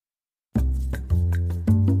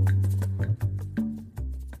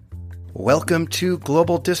Welcome to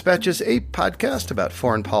Global Dispatches, a podcast about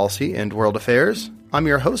foreign policy and world affairs. I'm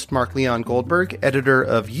your host, Mark Leon Goldberg, editor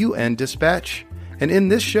of UN Dispatch. And in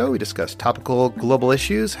this show, we discuss topical global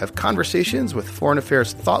issues, have conversations with foreign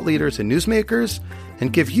affairs thought leaders and newsmakers,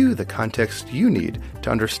 and give you the context you need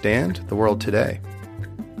to understand the world today.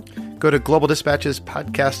 Go to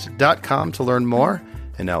globaldispatchespodcast.com to learn more.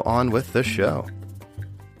 And now on with the show.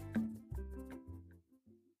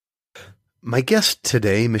 My guest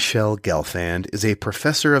today, Michelle Gelfand, is a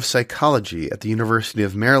professor of psychology at the University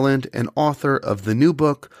of Maryland and author of the new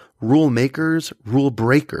book, Rule Makers, Rule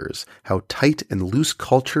Breakers: How Tight and Loose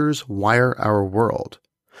Cultures Wire Our World.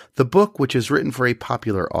 The book, which is written for a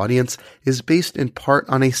popular audience, is based in part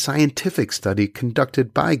on a scientific study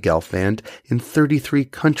conducted by Gelfand in 33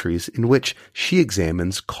 countries in which she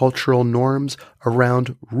examines cultural norms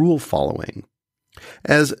around rule following.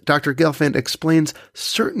 As Dr. Gelfand explains,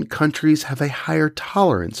 certain countries have a higher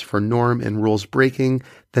tolerance for norm and rules breaking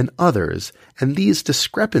than others, and these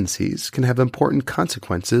discrepancies can have important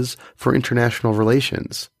consequences for international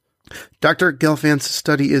relations. Dr. Gelfand's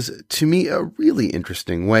study is, to me, a really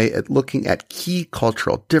interesting way at looking at key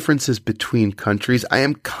cultural differences between countries. I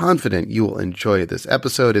am confident you will enjoy this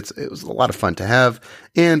episode. It was a lot of fun to have.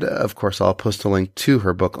 And, of course, I'll post a link to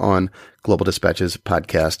her book on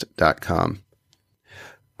globaldispatchespodcast.com.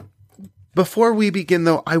 Before we begin,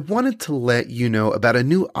 though, I wanted to let you know about a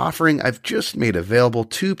new offering I've just made available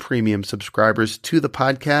to premium subscribers to the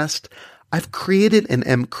podcast. I've created and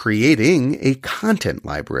am creating a content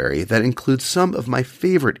library that includes some of my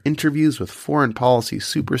favorite interviews with foreign policy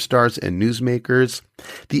superstars and newsmakers.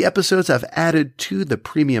 The episodes I've added to the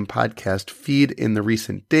premium podcast feed in the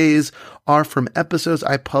recent days are from episodes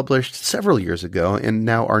I published several years ago and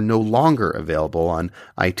now are no longer available on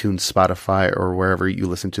iTunes, Spotify, or wherever you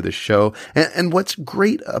listen to the show. And what's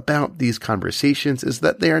great about these conversations is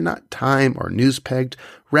that they are not time or news pegged.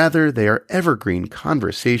 Rather, they are evergreen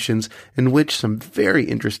conversations in which some very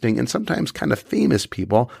interesting and sometimes kind of famous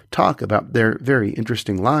people talk about their very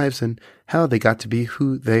interesting lives and how they got to be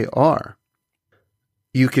who they are.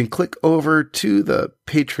 You can click over to the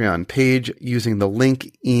Patreon page using the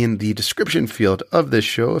link in the description field of this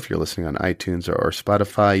show. If you're listening on iTunes or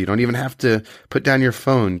Spotify, you don't even have to put down your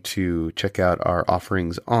phone to check out our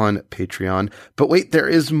offerings on Patreon. But wait, there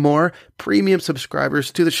is more. Premium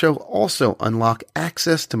subscribers to the show also unlock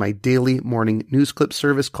access to my daily morning news clip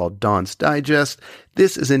service called Dawn's Digest.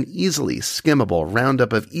 This is an easily skimmable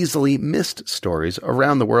roundup of easily missed stories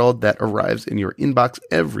around the world that arrives in your inbox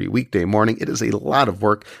every weekday morning. It is a lot of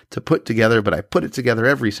work to put together, but I put it together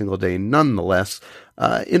every single day nonetheless,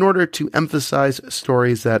 in order to emphasize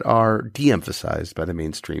stories that are de-emphasized by the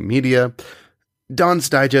mainstream media. Dawn's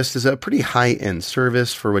Digest is a pretty high-end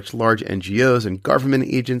service for which large NGOs and government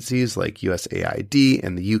agencies like USAID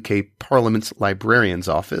and the UK Parliament's Librarian's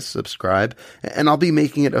Office subscribe, and I'll be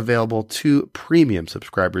making it available to premium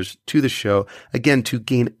subscribers to the show, again, to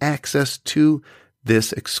gain access to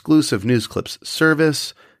this exclusive news clips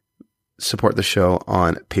service. Support the show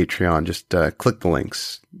on Patreon. Just click the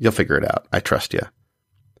links. You'll figure it out. I trust you.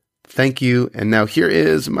 Thank you. And now here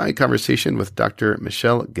is my conversation with Dr.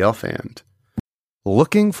 Michelle Gelfand.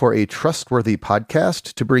 Looking for a trustworthy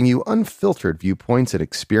podcast to bring you unfiltered viewpoints and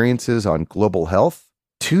experiences on global health?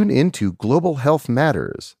 Tune into Global Health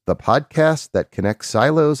Matters, the podcast that connects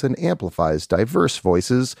silos and amplifies diverse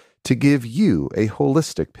voices to give you a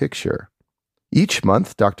holistic picture. Each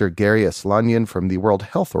month, Dr. Gary Aslanyan from the World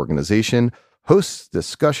Health Organization hosts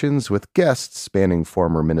discussions with guests spanning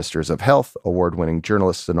former ministers of health, award-winning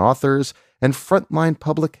journalists and authors, and frontline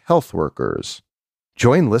public health workers.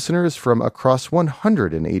 Join listeners from across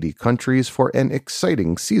 180 countries for an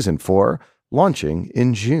exciting Season 4, launching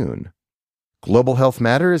in June. Global Health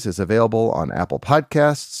Matters is available on Apple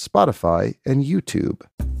Podcasts, Spotify, and YouTube.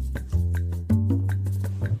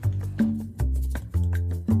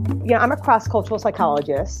 I'm a cross-cultural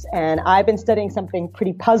psychologist, and I've been studying something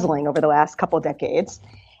pretty puzzling over the last couple of decades.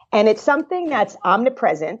 And it's something that's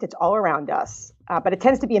omnipresent. It's all around us, but it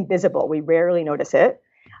tends to be invisible. We rarely notice it.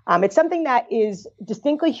 It's something that is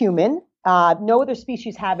distinctly human. No other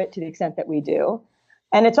species have it to the extent that we do.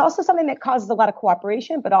 And it's also something that causes a lot of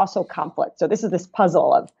cooperation, but also conflict. So this is this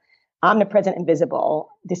puzzle of omnipresent, invisible,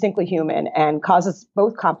 distinctly human, and causes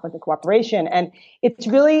both conflict and cooperation. And it's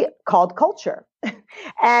really called culture.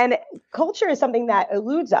 And culture is something that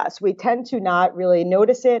eludes us. We tend to not really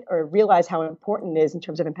notice it or realize how important it is in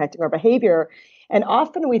terms of impacting our behavior. And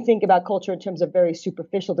often we think about culture in terms of very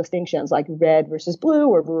superficial distinctions like red versus blue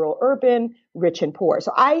or rural, urban, rich and poor.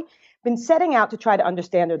 So I've been setting out to try to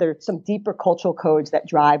understand, are there some deeper cultural codes that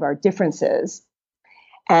drive our differences?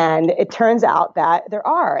 And it turns out that there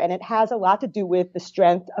are, and it has a lot to do with the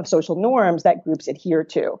strength of social norms that groups adhere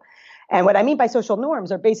to. And what I mean by social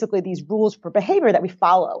norms are basically these rules for behavior that we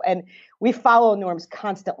follow. And we follow norms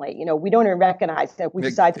constantly. We don't even recognize that we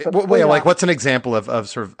decide to put like what's an example of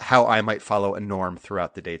sort of how I might follow a norm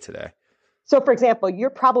throughout the day today? So, for example, you're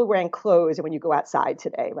probably wearing clothes when you go outside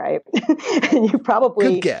today, right? And you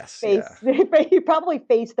probably Good guess. You probably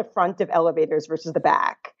face the front of elevators versus the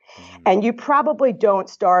back. And you probably don't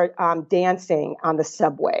start dancing on the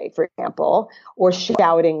subway, for example, or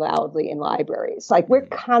shouting loudly in libraries. Like we're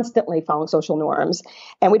constantly following social norms,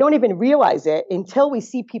 and we don't even realize it until we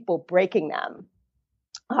see people breaking them,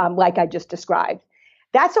 like I just described.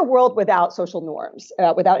 That's a world without social norms,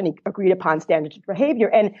 without any agreed upon standards of behavior.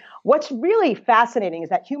 And what's really fascinating is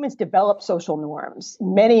that humans developed social norms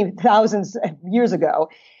many thousands of years ago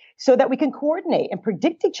so that we can coordinate and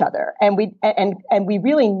predict each other. And we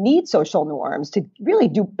really need social norms to really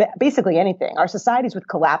do basically anything. Our societies would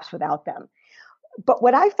collapse without them. But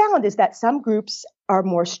what I found is that some groups are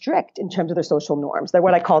more strict in terms of their social norms. They're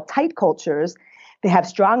what I call tight cultures. They have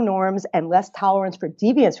strong norms and less tolerance for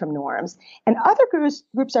deviance from norms. And other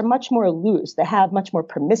groups are much more loose. They have much more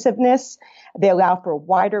permissiveness. They allow for a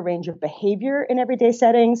wider range of behavior in everyday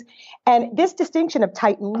settings. And this distinction of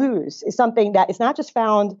tight and loose is something that is not just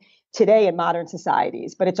found today in modern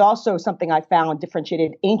societies, but it's also something I found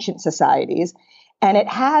differentiated ancient societies. And it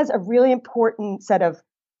has a really important set of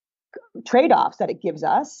trade-offs that it gives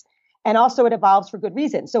us. And also it evolves for good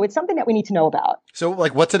reason. So it's something that we need to know about. So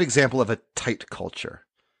like, what's an example of a tight culture?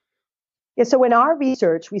 Yeah, so in our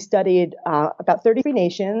research, we studied about 33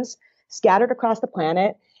 nations scattered across the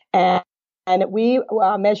planet. And we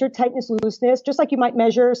measured tightness, looseness, just like you might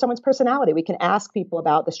measure someone's personality. We can ask people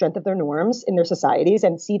about the strength of their norms in their societies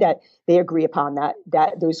and see that they agree upon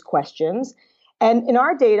those questions. And in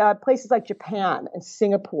our data, places like Japan and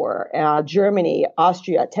Singapore, Germany,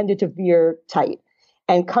 Austria tended to veer tight.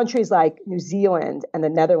 And countries like New Zealand and the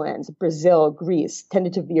Netherlands, Brazil, Greece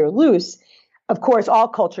tended to veer loose. Of course, all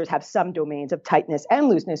cultures have some domains of tightness and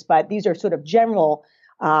looseness, but these are sort of general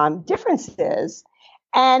differences.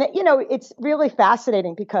 And, it's really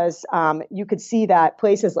fascinating because you could see that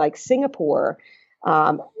places like Singapore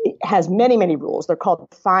has many, many rules. They're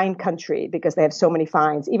called fine country because they have so many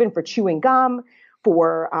fines, even for chewing gum,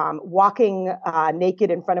 for walking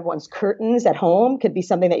naked in front of one's curtains at home could be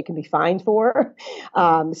something that you can be fined for.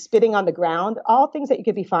 Spitting on the ground, all things that you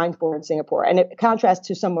could be fined for in Singapore. And it contrasts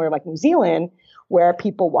to somewhere like New Zealand, where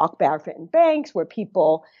people walk barefoot in banks, where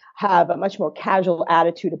people have a much more casual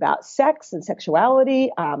attitude about sex and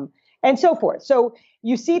sexuality, and so forth. So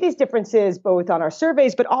you see these differences both on our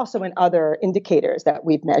surveys, but also in other indicators that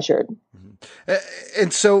we've measured.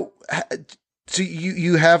 And so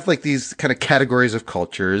you have like these kind of categories of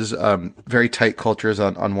cultures, very tight cultures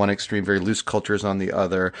on one extreme, very loose cultures on the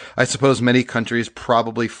other. I suppose many countries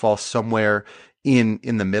probably fall somewhere in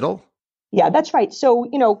the middle. Yeah, that's right. So,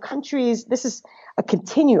 countries, this is a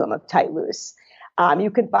continuum of tight loose.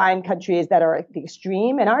 You can find countries that are at the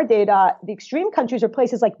extreme. In our data, the extreme countries are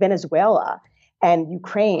places like Venezuela and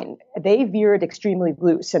Ukraine. They veered extremely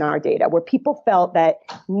loose in our data, where people felt that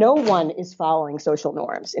no one is following social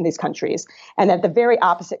norms in these countries. And at the very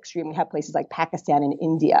opposite extreme, we have places like Pakistan and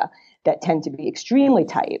India that tend to be extremely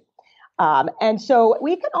tight. And so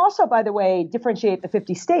we can also, by the way, differentiate the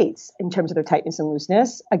 50 states in terms of their tightness and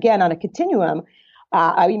looseness. Again, on a continuum,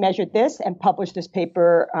 we measured this and published this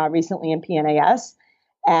paper recently in PNAS.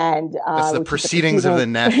 And that's the Proceedings of the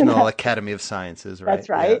National Academy of Sciences, right? That's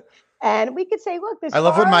right. Yeah. And we could say, look, I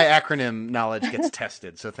love when my acronym knowledge gets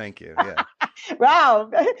tested. So thank you. Yeah. Wow,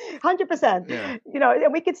 100%. Yeah.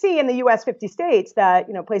 And we could see in the U.S. 50 states that,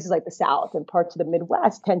 places like the South and parts of the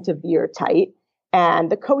Midwest tend to veer tight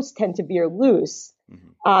and the coasts tend to veer loose.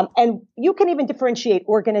 Mm-hmm. And you can even differentiate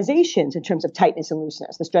organizations in terms of tightness and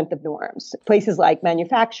looseness, the strength of norms. Places like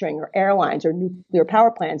manufacturing or airlines or nuclear power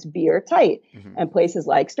plants veer tight, mm-hmm. and places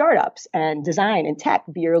like startups and design and tech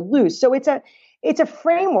veer loose. So it's a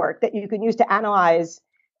framework that you can use to analyze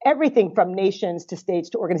everything from nations to states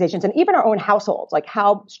to organizations and even our own households. Like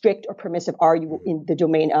how strict or permissive are you in the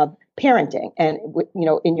domain of parenting and,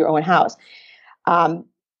 in your own house?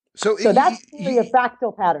 So that's really a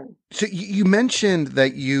fractal pattern. So you mentioned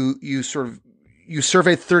that you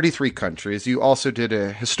surveyed 33 countries. You also did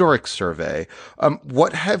a historic survey.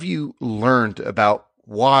 What have you learned about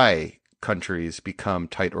why countries become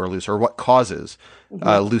tight or loose, or what causes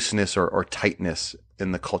looseness or tightness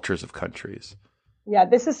in the cultures of countries? Yeah,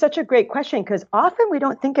 this is such a great question because often we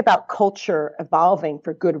don't think about culture evolving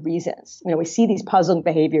for good reasons. We see these puzzling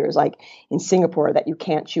behaviors like in Singapore that you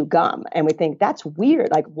can't chew gum. And we think that's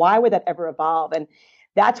weird. Like, why would that ever evolve? And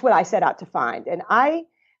That's what I set out to find. And I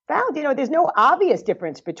found, there's no obvious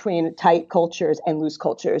difference between tight cultures and loose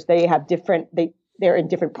cultures. They have they're in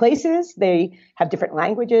different places. They have different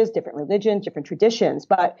languages, different religions, different traditions.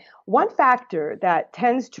 But one factor that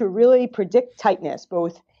tends to really predict tightness,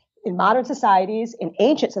 both in modern societies, in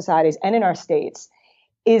ancient societies, and in our states,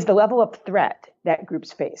 is the level of threat that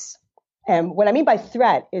groups face. And what I mean by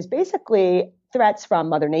threat is basically threats from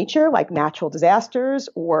Mother Nature, like natural disasters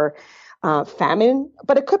or famine,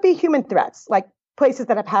 but it could be human threats, like places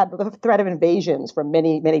that have had the threat of invasions for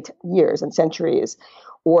many, many years and centuries,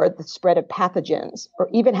 or the spread of pathogens, or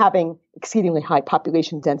even having exceedingly high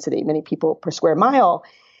population density, many people per square mile.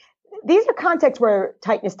 These are contexts where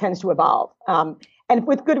tightness tends to evolve. And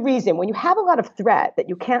with good reason. When you have a lot of threat that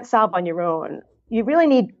you can't solve on your own, you really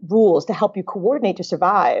need rules to help you coordinate to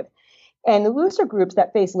survive. And the looser groups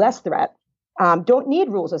that face less threat don't need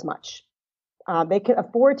rules as much. They can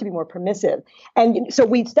afford to be more permissive. And so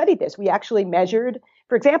we studied this. We actually measured,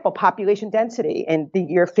 for example, population density in the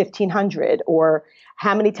year 1500, or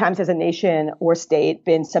how many times has a nation or state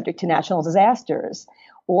been subject to national disasters,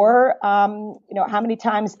 or how many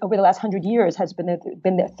times over the last 100 years has been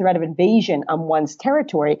the threat of invasion on one's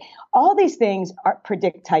territory. All these things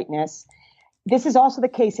predict tightness. This is also the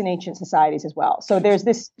case in ancient societies as well. So there's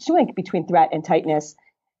this link between threat and tightness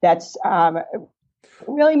that's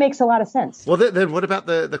really makes a lot of sense. Well, then what about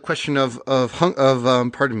the question of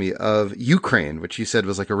Ukraine, which you said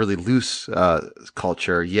was like a really loose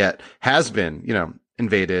culture, yet has been,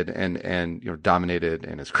 invaded and dominated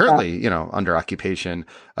and is currently, under occupation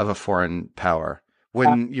of a foreign power.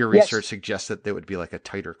 Wouldn't your research suggest that there would be like a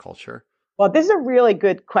tighter culture? Well, this is a really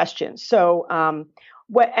good question. So,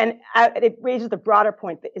 it raises the broader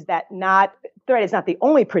point is that threat is not the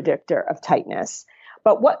only predictor of tightness.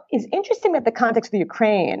 But what is interesting about the context of the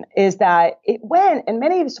Ukraine is that and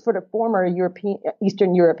many sort of former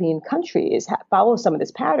Eastern European countries follow some of this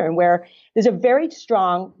pattern where there's a very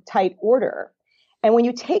strong, tight order. And when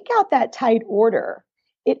you take out that tight order,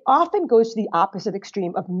 it often goes to the opposite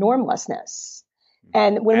extreme of normlessness.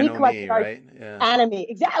 And when we collect right? Enemy,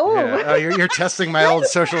 exactly. Yeah. Oh, you're testing my old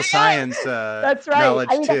social science That's right. knowledge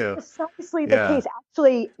too. That's precisely the case.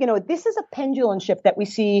 Actually, this is a pendulum shift that we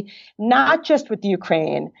see not just with the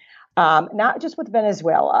Ukraine, not just with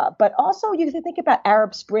Venezuela, but also you can think about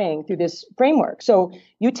Arab Spring through this framework. So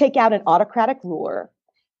you take out an autocratic ruler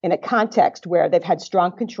in a context where they've had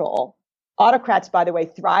strong control. Autocrats, by the way,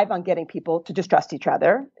 thrive on getting people to distrust each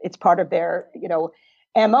other. It's part of their,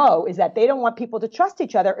 MO is that they don't want people to trust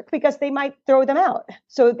each other because they might throw them out.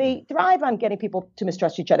 So they thrive on getting people to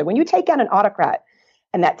mistrust each other. When you take out an autocrat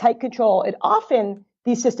and that tight control,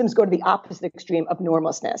 these systems go to the opposite extreme of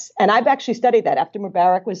normlessness. And I've actually studied that. After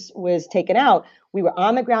Mubarak was taken out, we were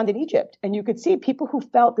on the ground in Egypt, and you could see people who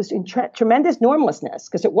felt this tremendous normlessness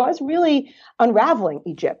because it was really unraveling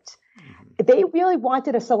Egypt. They really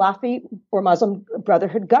wanted a Salafi or Muslim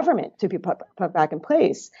Brotherhood government to be put back in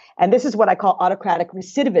place. And this is what I call autocratic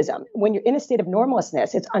recidivism. When you're in a state of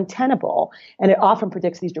normlessness, it's untenable, and it often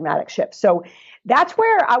predicts these dramatic shifts. So that's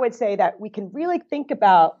where I would say that we can really think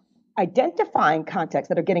about identifying contexts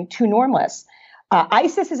that are getting too normless.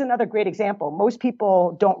 ISIS is another great example. Most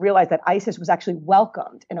people don't realize that ISIS was actually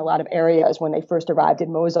welcomed in a lot of areas when they first arrived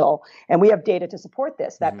in Mosul. And we have data to support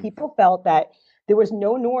this, that people felt that there was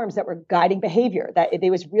no norms that were guiding behavior, that it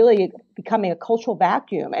was really becoming a cultural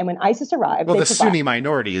vacuum. And when ISIS arrived, Sunni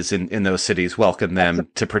minorities in those cities welcomed them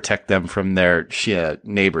to protect them from their Shia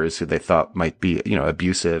neighbors who they thought might be,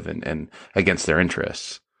 abusive and against their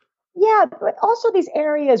interests. Yeah, but also these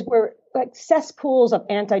areas where like cesspools of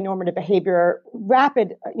anti-normative behavior,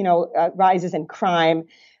 rapid, rises in crime,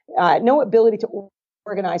 no ability to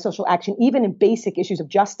organize social action, even in basic issues of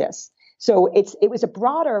justice. So it was a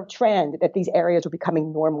broader trend that these areas were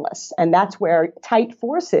becoming normalist. And that's where tight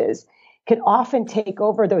forces can often take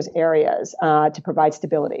over those areas to provide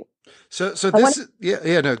stability. So go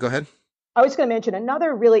ahead. I was going to mention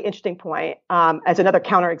another really interesting point as another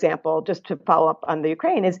counterexample, just to follow up on the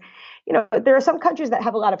Ukraine, is, there are some countries that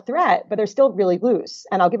have a lot of threat, but they're still really loose.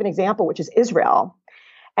 And I'll give an example, which is Israel.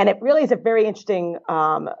 And it really is a very interesting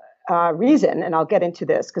reason, and I'll get into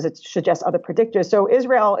this because it suggests other predictors. So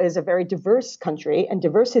Israel is a very diverse country, and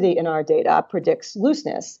diversity in our data predicts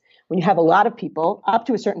looseness. When you have a lot of people up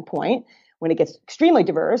to a certain point, when it gets extremely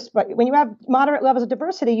diverse, but when you have moderate levels of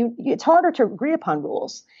diversity, it's harder to agree upon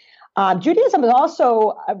rules. Judaism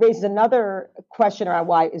also raises another question around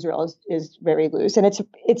why Israel is very loose, and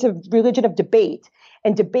it's a religion of debate,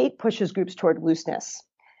 and debate pushes groups toward looseness.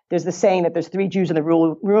 there's the saying that there's 3 Jews in the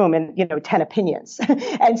room and, 10 opinions.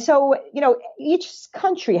 And so, each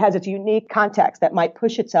country has its unique context that might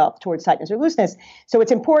push itself towards tightness or looseness. So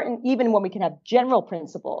it's important, even when we can have general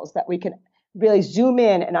principles, that we can really zoom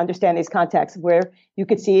in and understand these contexts where you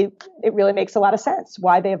could see it really makes a lot of sense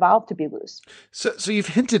why they evolved to be loose. So you've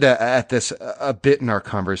hinted at this a bit in our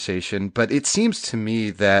conversation, but it seems to me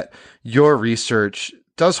that your research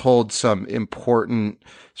does hold some important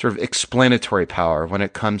sort of explanatory power when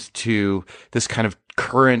it comes to this kind of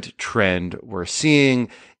current trend we're seeing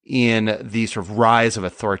in the sort of rise of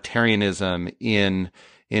authoritarianism in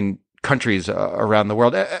countries around the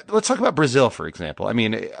world. Let's talk about Brazil, for example. I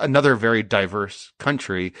mean, another very diverse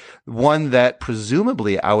country, one that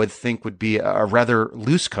presumably I would think would be a rather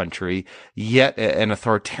loose country, yet an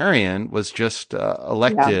authoritarian was just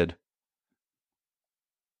elected.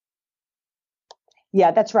 Yeah,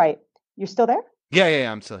 that's right. You're still there?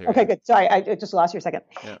 Yeah, I'm still here. Okay, good. Sorry, I just lost you a second.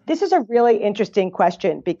 Yeah. This is a really interesting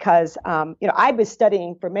question because, I was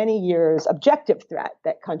studying for many years objective threat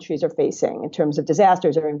that countries are facing in terms of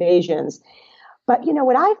disasters or invasions. But,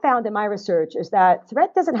 what I found in my research is that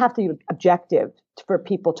threat doesn't have to be objective for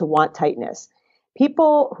people to want tightness.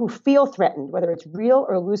 People who feel threatened, whether it's real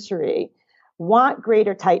or illusory, want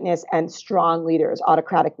greater tightness and strong leaders,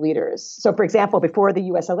 autocratic leaders. So, for example, before the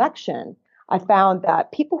U.S. election, I found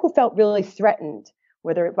that people who felt really threatened,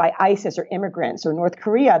 whether by ISIS or immigrants or North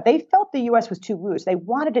Korea, they felt the U.S. was too loose. They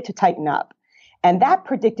wanted it to tighten up. And that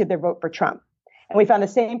predicted their vote for Trump. And we found the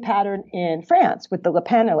same pattern in France with the Le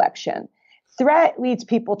Pen election. Threat leads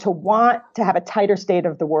people to want to have a tighter state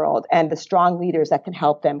of the world and the strong leaders that can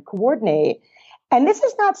help them coordinate. And this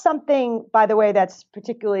is not something, by the way, that's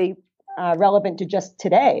particularly relevant to just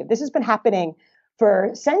today. This has been happening for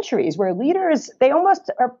centuries where leaders, they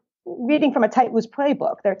almost are reading from a tight, loose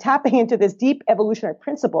playbook. They're tapping into this deep evolutionary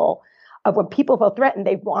principle of when people feel threatened,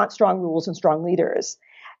 they want strong rules and strong leaders.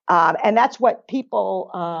 And that's what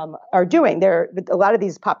people are doing. A lot of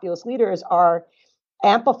these populist leaders are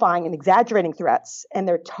amplifying and exaggerating threats, and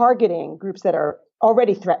they're targeting groups that are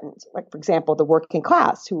already threatened. Like, for example, the working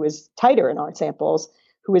class, who is tighter in our samples,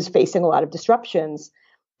 who is facing a lot of disruptions.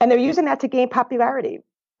 And they're using that to gain popularity.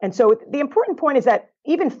 And so the important point is that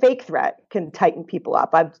even fake threat can tighten people up.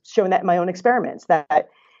 I've shown that in my own experiments, that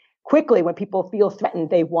quickly when people feel threatened,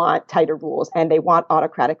 they want tighter rules and they want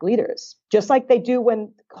autocratic leaders, just like they do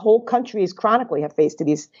when whole countries chronically have faced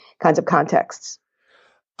these kinds of contexts.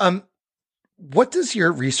 What does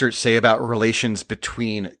your research say about relations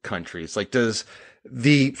between countries? Like, does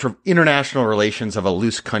the sort of international relations of a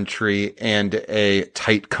loose country and a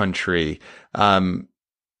tight country,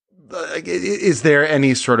 is there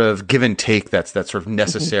any sort of give and take that's sort of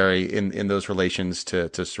necessary in those relations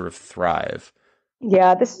to sort of thrive?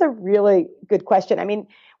 Yeah, this is a really good question. I mean,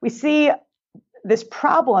 we see this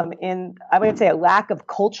problem in, I would say, a lack of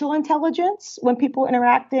cultural intelligence when people are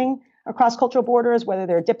interacting across cultural borders, whether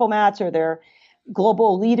they're diplomats or they're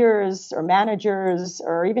global leaders or managers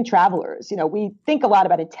or even travelers. We think a lot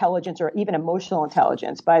about intelligence or even emotional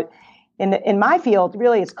intelligence, but in my field,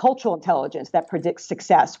 really, it's cultural intelligence that predicts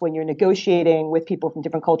success when you're negotiating with people from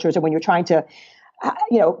different cultures, or when you're trying to,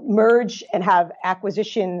 merge and have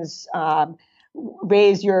acquisitions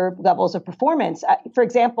raise your levels of performance. For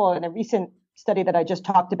example, in a recent study that I just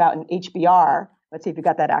talked about in HBR, let's see if you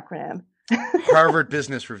got that acronym. Harvard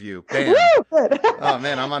Business Review. Bam. Woo! Oh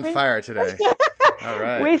man, I'm on fire today. All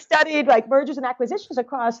right. We studied mergers and acquisitions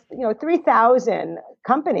across 3,000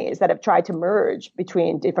 companies that have tried to merge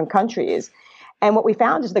between different countries. And what we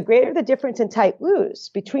found is the greater the difference in tight loose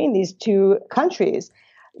between these two countries,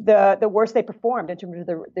 the worse they performed in terms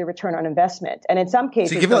of the return on investment. And in some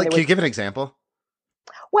cases, can you give an example?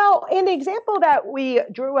 Well, in the example that we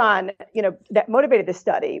drew on, that motivated this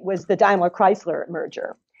study was the Daimler-Chrysler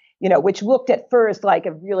merger, which looked at first like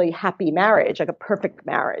a really happy marriage, like a perfect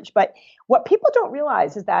marriage. But what people don't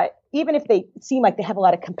realize is that even if they seem like they have a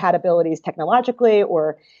lot of compatibilities technologically,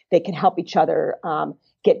 or they can help each other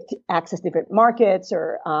get access to different markets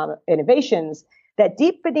or innovations, that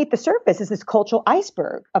deep beneath the surface is this cultural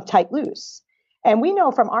iceberg of tight loose. And we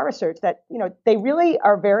know from our research that, they really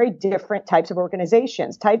are very different types of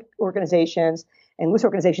organizations. Tight organizations and loose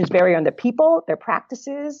organizations vary on their people, their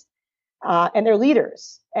practices, and their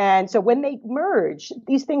leaders. And so when they merge,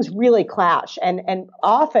 these things really clash. And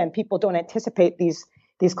often people don't anticipate these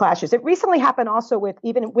clashes. It recently happened also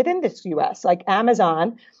even within this US, like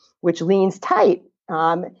Amazon, which leans tight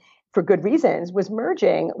for good reasons, was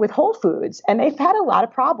merging with Whole Foods. And they've had a lot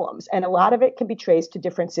of problems. And a lot of it can be traced to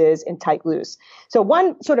differences in tight loose. So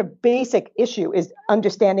one sort of basic issue is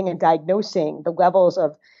understanding and diagnosing the levels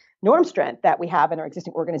of norm strength that we have in our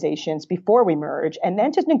existing organizations before we merge, and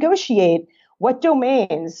then to negotiate what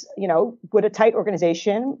domains, would a tight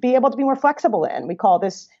organization be able to be more flexible in. We call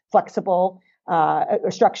this flexible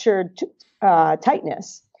or structured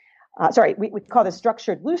tightness. We call this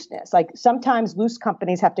structured looseness. Like sometimes loose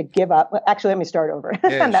companies have to give up. Actually, let me start over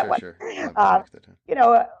on that one.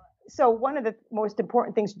 Sure. So one of the most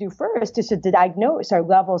important things to do first is to diagnose our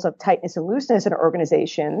levels of tightness and looseness in our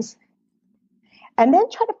organizations, and then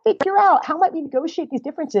try to figure out how might we negotiate these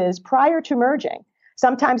differences prior to merging.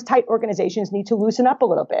 Sometimes tight organizations need to loosen up a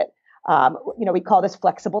little bit. We call this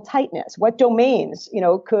flexible tightness. What domains,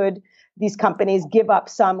 could these companies give up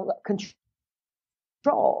some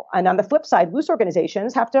control? And on the flip side, loose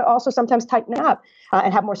organizations have to also sometimes tighten up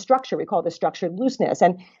and have more structure. We call this structured looseness.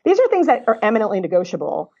 And these are things that are eminently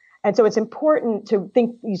negotiable. And so it's important to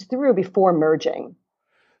think these through before merging.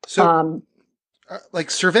 So,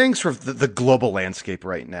 surveying sort of the global landscape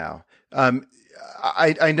right now,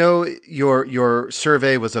 I know your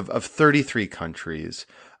survey was of 33 countries.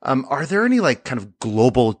 Are there any kind of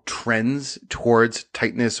global trends towards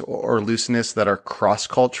tightness or looseness that are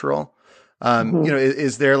cross-cultural?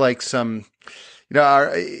 Is there some,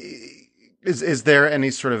 is there any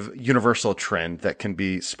sort of universal trend that can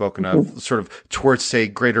be spoken of sort of towards, say,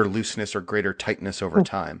 greater looseness or greater tightness over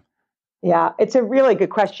time? Yeah, it's a really good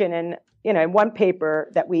question. And, in one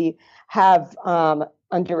paper that we have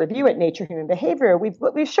under review at Nature Human Behavior,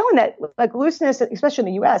 we've shown that looseness, especially in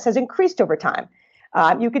the U.S., has increased over time.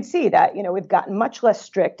 You can see that, we've gotten much less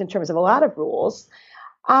strict in terms of a lot of rules.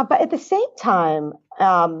 But at the same time,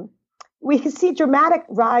 we can see dramatic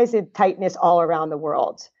rise in tightness all around the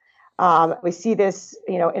world. We see this,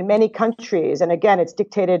 in many countries. And again, it's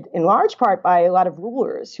dictated in large part by a lot of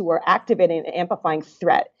rulers who are activating and amplifying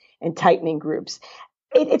threat and tightening groups.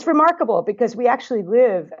 It's remarkable because we actually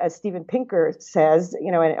live, as Steven Pinker says,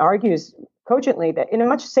 and argues cogently, that in a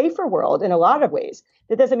much safer world in a lot of ways.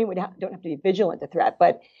 That doesn't mean we don't have to be vigilant to threat,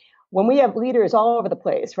 but when we have leaders all over the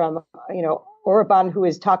place, from Orban, who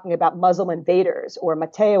is talking about Muslim invaders, or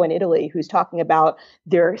Matteo in Italy, who's talking about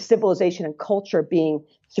their civilization and culture being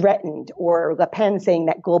threatened, or Le Pen saying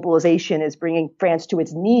that globalization is bringing France to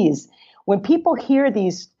its knees. When people hear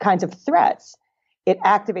these kinds of threats, it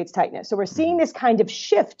activates tightness. So we're seeing this kind of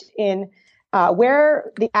shift in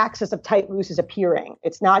where the axis of tight loose is appearing.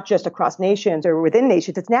 It's not just across nations or within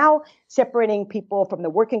nations. It's now separating people from the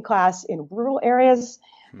working class in rural areas,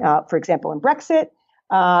 for example, in Brexit,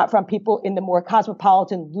 from people in the more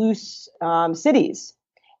cosmopolitan, loose cities.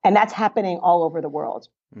 And that's happening all over the world.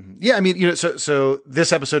 Mm-hmm. Yeah, I mean, so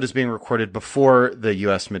this episode is being recorded before the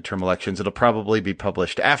U.S. midterm elections. It'll probably be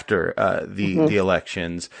published after the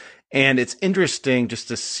elections. And it's interesting just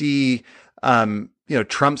to see,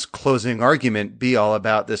 Trump's closing argument be all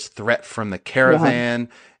about this threat from the caravan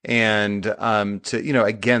and to,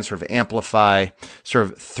 again, sort of amplify sort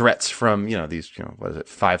of threats from, these,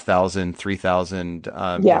 5,000, 3,000,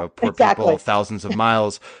 poor people, thousands of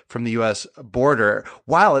miles from the U.S. border,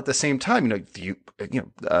 while at the same time,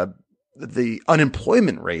 the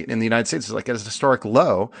unemployment rate in the United States is at a historic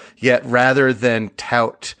low, yet rather than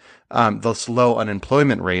tout this low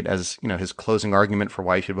unemployment rate as, his closing argument for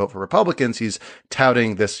why you should vote for Republicans, he's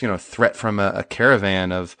touting this, threat from a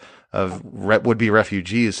caravan of would-be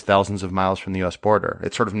refugees thousands of miles from the U.S. border.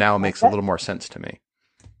 It sort of now makes a little more sense to me.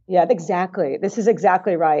 Yeah, exactly. This is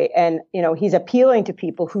exactly right. And, he's appealing to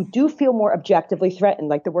people who do feel more objectively threatened,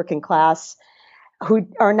 like the working class, who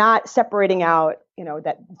are not separating out,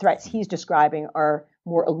 that threats he's describing are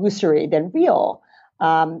more illusory than real.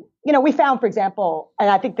 We found, for example, and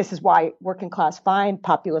I think this is why working class find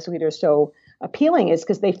populist leaders so appealing, is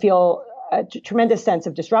because they feel a tremendous sense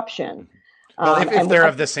of disruption. Well, if they're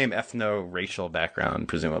of the same ethno-racial background,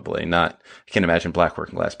 presumably not. I can't imagine Black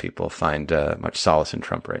working class people find much solace in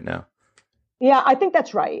Trump right now. Yeah, I think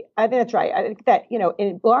that's right. I think that,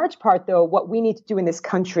 in large part, though, what we need to do in this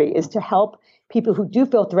country is to help people who do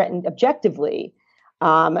feel threatened objectively,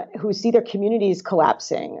 who see their communities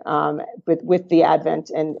collapsing with the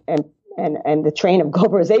advent and the train of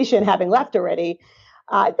globalization having left already.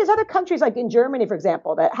 There's other countries like in Germany, for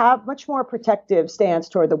example, that have much more protective stance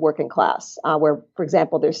toward the working class, where, for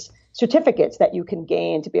example, there's certificates that you can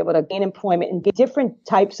gain to be able to gain employment in different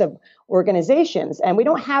types of organizations. And we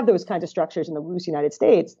don't have those kinds of structures in the loose United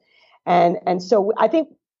States. And so I think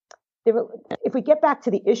if we get back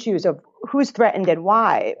to the issues of who's threatened and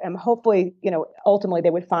why, and hopefully, ultimately they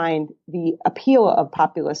would find the appeal of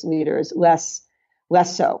populist leaders less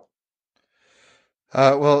so.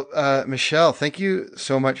 Michelle, thank you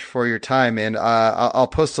so much for your time. And I'll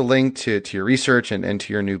post a link to your research and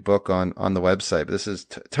to your new book on the website. But this is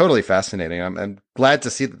totally fascinating. I'm glad to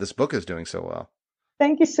see that this book is doing so well.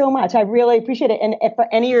 Thank you so much. I really appreciate it. And if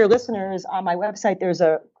any of your listeners, on my website, there's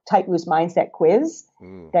a tight loose mindset quiz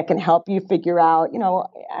that can help you figure out,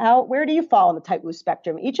 where do you fall on the tight loose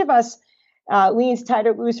spectrum? Each of us leans tight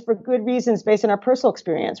or loose for good reasons based on our personal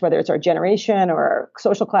experience, whether it's our generation or our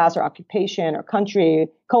social class or occupation or country,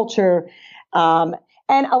 culture. And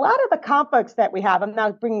a lot of the conflicts that we have, I'm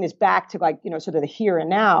now bringing this back to sort of the here and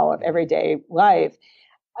now of everyday life,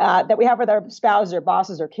 that we have with our spouses or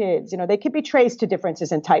bosses or kids, they could be traced to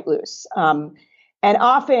differences in tight loose. And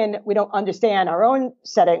often we don't understand our own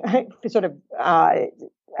setting, sort of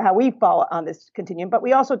how we fall on this continuum, but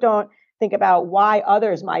we also don't think about why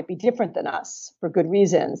others might be different than us for good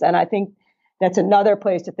reasons. And I think that's another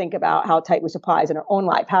place to think about how tight loose applies in our own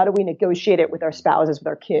life. How do we negotiate it with our spouses, with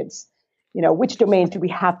our kids? Which domains do we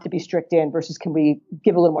have to be strict in versus can we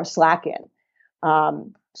give a little more slack in?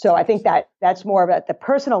 So I think that's more of at the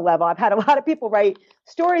personal level. I've had a lot of people write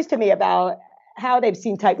stories to me about how they've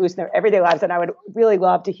seen tight loose in their everyday lives. And I would really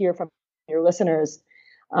love to hear from your listeners,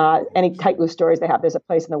 any tight loose stories they have. There's a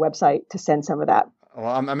place on the website to send some of that. Well,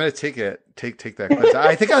 I'm going to take that quiz.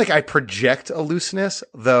 I think I project a looseness,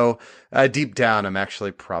 though deep down I'm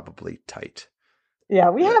actually probably tight. Yeah,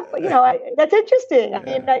 we have, that's interesting. I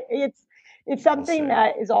mean, it's something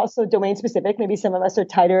that is also domain specific. Maybe some of us are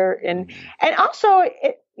tighter and also,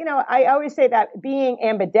 I always say that being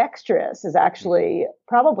ambidextrous is actually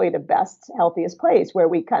probably the best, healthiest place where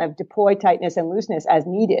we kind of deploy tightness and looseness as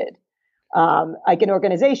needed. Like in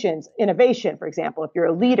organizations, innovation, for example, if you're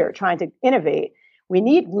a leader trying to innovate, we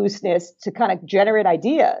need looseness to kind of generate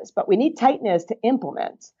ideas, but we need tightness to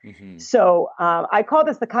implement. Mm-hmm. So I call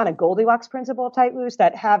this the kind of Goldilocks principle of tight loose,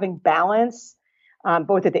 that having balance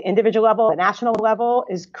both at the individual level, the national level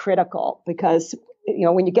is critical because,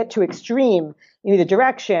 when you get too extreme in either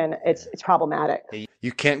direction, it's problematic.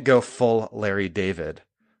 You can't go full Larry David,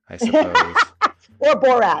 I suppose. Or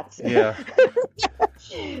Borat. Yeah.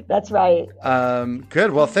 That's right.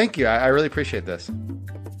 Good. Well, thank you. I really appreciate this.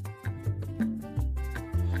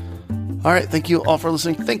 All right. Thank you all for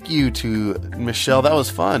listening. Thank you to Michelle. That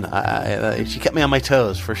was fun. She kept me on my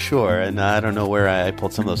toes for sure. And I don't know where I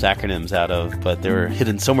pulled some of those acronyms out of, but they were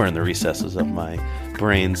hidden somewhere in the recesses of my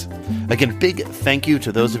brains. Again, big thank you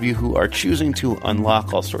to those of you who are choosing to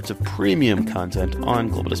unlock all sorts of premium content on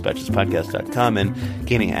globaldispatchespodcast.com and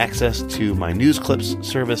gaining access to my news clips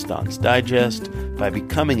service, Don's Digest, by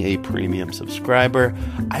becoming a premium subscriber.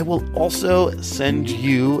 I will also send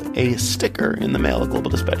you a sticker in the mail, a Global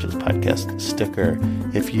Dispatches Podcast sticker,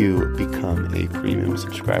 if you become a premium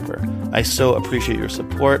subscriber. I so appreciate your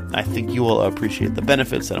support. I think you will appreciate the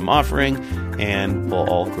benefits that I'm offering, and we'll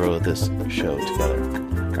all grow this show together.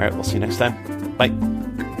 All right, we'll see you next time.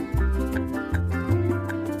 Bye.